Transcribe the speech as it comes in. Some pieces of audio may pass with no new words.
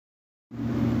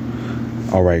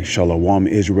All right, Shalom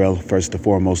Israel. First and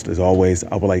foremost, as always,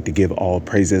 I would like to give all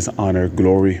praises, honor,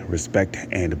 glory, respect,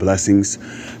 and blessings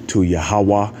to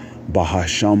Yahweh,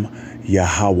 Bahasham,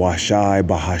 Yahweh Shai,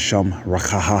 Bahasham,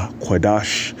 Rakaha,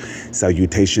 Quadash.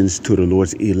 Salutations to the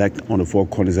Lord's elect on the four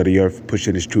corners of the earth,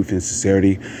 pushing his truth and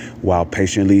sincerity while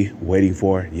patiently waiting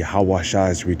for Yahweh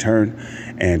Shai's return,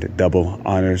 and double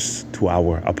honors to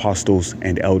our apostles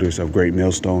and elders of Great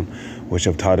Millstone, which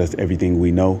have taught us everything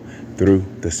we know through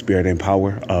the spirit and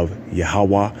power of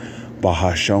Yahweh,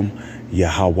 Bahasham,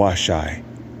 Yahweh Shai.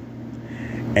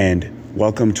 And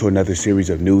welcome to another series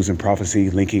of news and prophecy,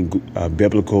 linking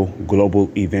biblical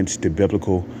global events to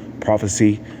biblical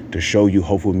prophecy to show you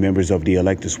hopeful members of the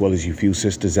elect, as well as you few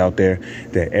sisters out there,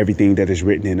 that everything that is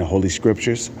written in the Holy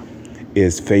Scriptures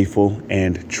is faithful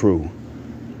and true.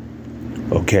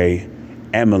 Okay,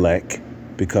 Amalek,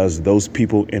 because those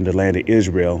people in the land of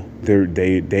Israel,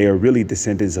 they are really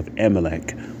descendants of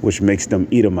Amalek, which makes them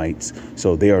Edomites.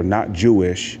 So they are not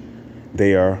Jewish,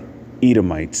 they are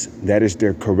Edomites. That is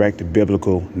their correct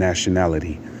biblical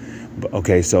nationality.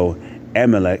 Okay, so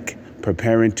Amalek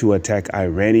preparing to attack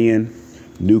Iranian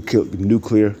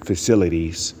nuclear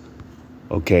facilities.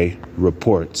 Okay,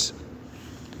 reports.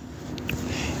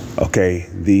 Okay,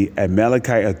 the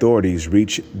Amalekite authorities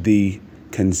reached the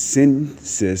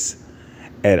consensus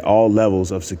at all levels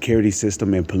of security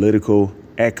system and political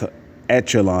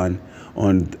echelon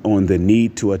on the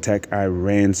need to attack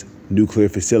Iran's nuclear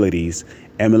facilities.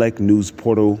 Amalek news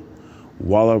portal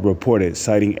Walla reported,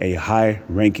 citing a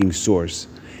high-ranking source.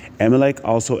 Amalek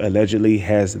also allegedly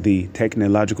has the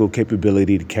technological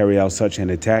capability to carry out such an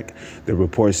attack. The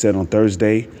report said on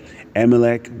Thursday,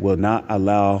 Amalek will not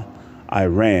allow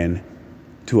Iran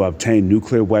to obtain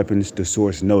nuclear weapons, the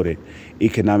source noted.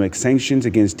 Economic sanctions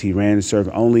against Iran serve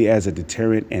only as a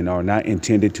deterrent and are not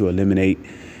intended to eliminate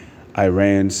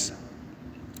Iran's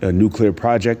nuclear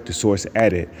project, the source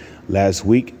added. Last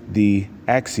week, the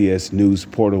Axios news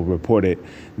portal reported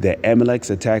that Amalek's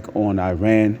attack on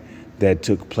Iran that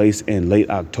took place in late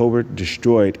October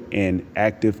destroyed an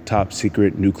active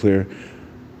top-secret nuclear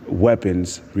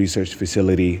weapons research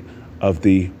facility of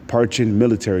the Parchin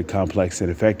military complex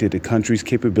and affected the country's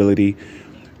capability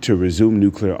to resume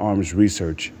nuclear arms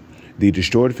research. The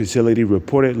destroyed facility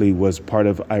reportedly was part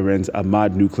of Iran's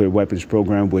Ahmad nuclear weapons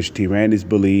program, which Tehran is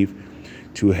believed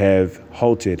to have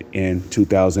halted in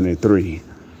 2003.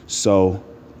 So,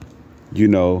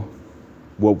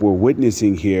 what we're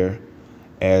witnessing here,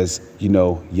 as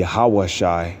Yahweh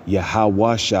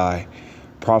Shai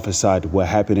prophesied what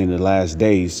happened in the last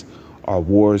days, are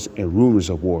wars and rumors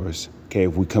of wars. Okay,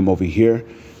 if we come over here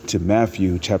to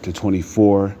Matthew chapter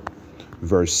 24,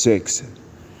 verse 6,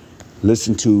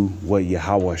 listen to what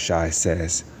Yahweh Shai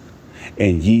says.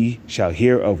 And ye shall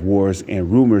hear of wars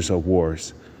and rumors of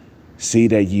wars. See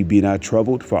that ye be not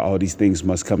troubled, for all these things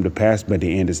must come to pass, but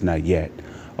the end is not yet.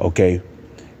 Okay,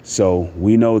 so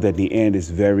we know that the end is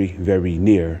very, very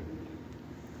near.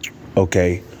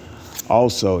 Okay.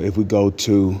 Also, if we go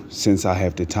to, since I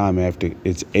have the time after,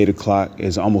 it's 8 o'clock,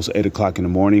 it's almost 8 o'clock in the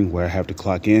morning where I have to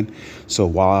clock in. So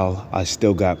while I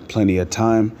still got plenty of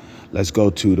time, let's go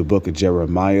to the book of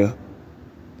Jeremiah.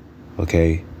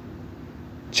 Okay.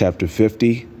 Chapter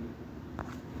 50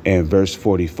 and verse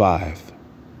 45.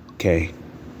 Okay.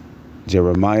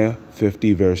 Jeremiah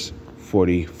 50, verse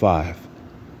 45.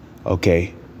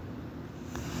 Okay.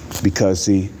 Because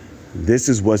see, this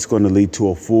is what's going to lead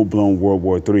to a full-blown World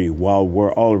War III. While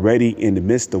we're already in the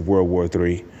midst of World War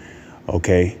III,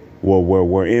 okay, well,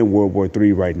 we're in World War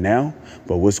III right now,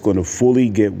 but what's going to fully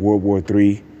get World War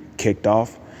III kicked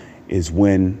off is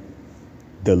when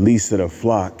the least of the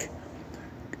flock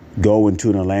go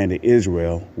into the land of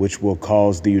Israel, which will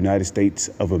cause the United States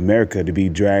of America to be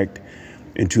dragged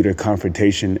into their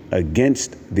confrontation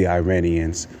against the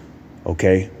Iranians,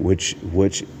 okay, which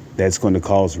that's going to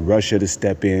cause Russia to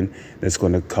step in. That's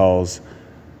going to cause,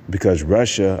 because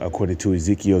Russia, according to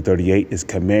Ezekiel 38, is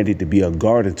commanded to be a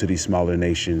guard unto these smaller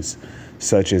nations,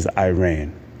 such as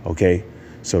Iran. Okay,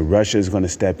 so Russia is going to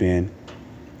step in.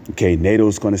 Okay, NATO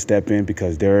is going to step in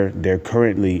because they're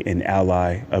currently an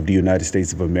ally of the United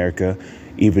States of America,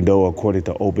 even though, according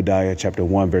to Obadiah chapter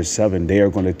 1, verse 7, they are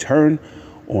going to turn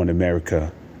on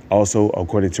America. Also,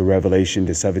 according to Revelation,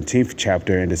 the 17th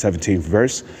chapter and the 17th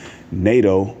verse,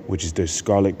 NATO, which is the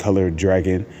scarlet colored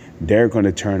dragon, they're going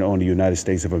to turn on the United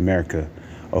States of America.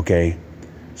 Okay,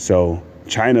 so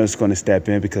China is going to step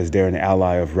in because they're an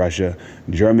ally of Russia.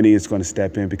 Germany is going to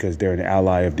step in because they're an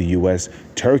ally of the U.S.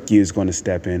 Turkey is going to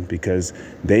step in because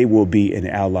they will be an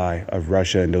ally of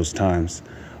Russia in those times.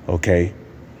 Okay,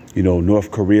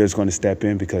 North Korea is going to step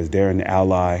in because they're an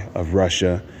ally of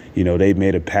Russia. You know, they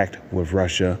made a pact with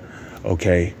Russia.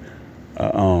 Okay.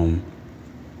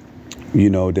 You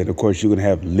know, that, of course, you're going to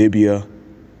have Libya.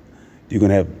 You're going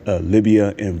to have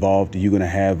Libya involved. You're going to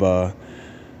have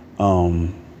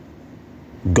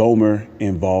Gomer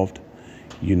involved,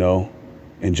 you know,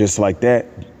 and just like that,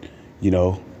 you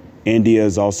know, India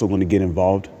is also going to get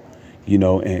involved, you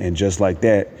know, and just like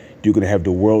that, you're going to have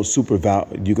the world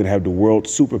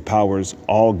superpowers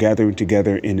all gathering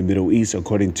together in the Middle East,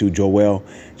 according to Joel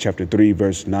chapter 3,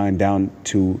 verse 9 down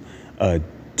to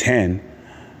 10.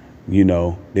 You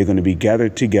know, they're going to be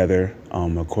gathered together,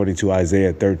 according to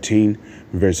Isaiah 13,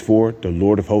 verse 4. The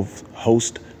Lord of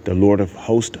hosts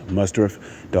mustereth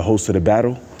the host of the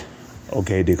battle.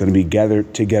 OK, they're going to be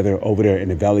gathered together over there in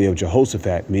the valley of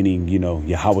Jehoshaphat, meaning, you know,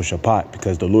 Yahweh Shaphat,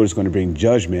 because the Lord is going to bring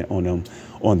judgment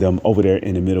on them over there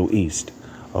in the Middle East.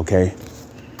 OK,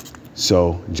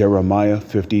 so Jeremiah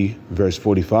 50, verse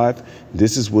 45.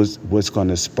 This is what's going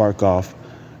to spark off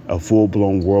a full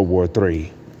blown World War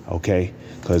III. OK,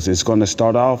 because it's going to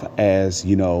start off as,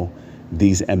 you know,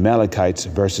 these Amalekites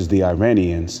versus the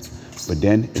Iranians. But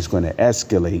then it's going to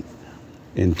escalate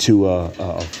into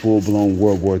a full-blown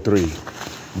World War III.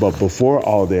 But before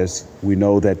all this, we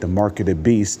know that the mark of the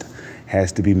beast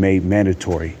has to be made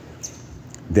mandatory.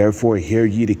 Therefore, hear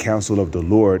ye the counsel of the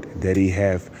Lord that he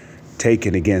have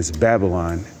taken against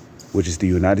Babylon, which is the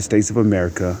United States of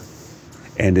America,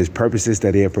 and his purposes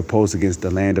that he have proposed against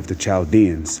the land of the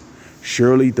Chaldeans.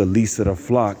 Surely the least of the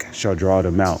flock shall draw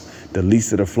them out. The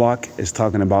least of the flock is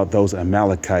talking about those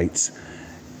Amalekites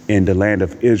in the land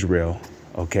of Israel.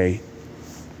 OK,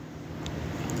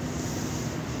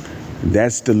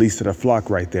 that's the least of the flock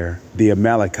right there. The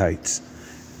Amalekites,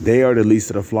 they are the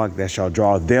least of the flock that shall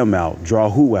draw them out.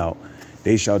 Draw who out?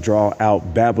 They shall draw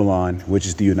out Babylon, which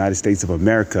is the United States of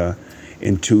America,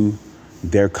 into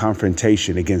their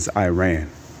confrontation against Iran.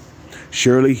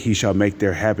 Surely he shall make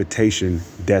their habitation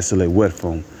desolate with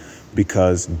them,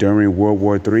 because during World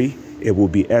War III, it will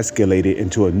be escalated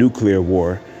into a nuclear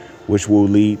war, which will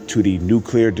lead to the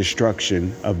nuclear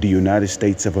destruction of the United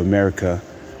States of America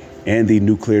and the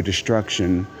nuclear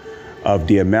destruction of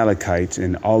the Amalekites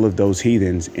and all of those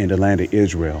heathens in the land of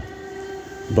Israel.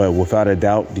 But without a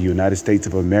doubt, the United States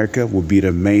of America will be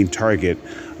the main target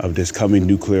of this coming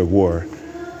nuclear war.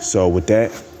 So with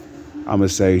that, I'm going to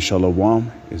say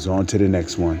Shalom is on to the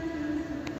next one.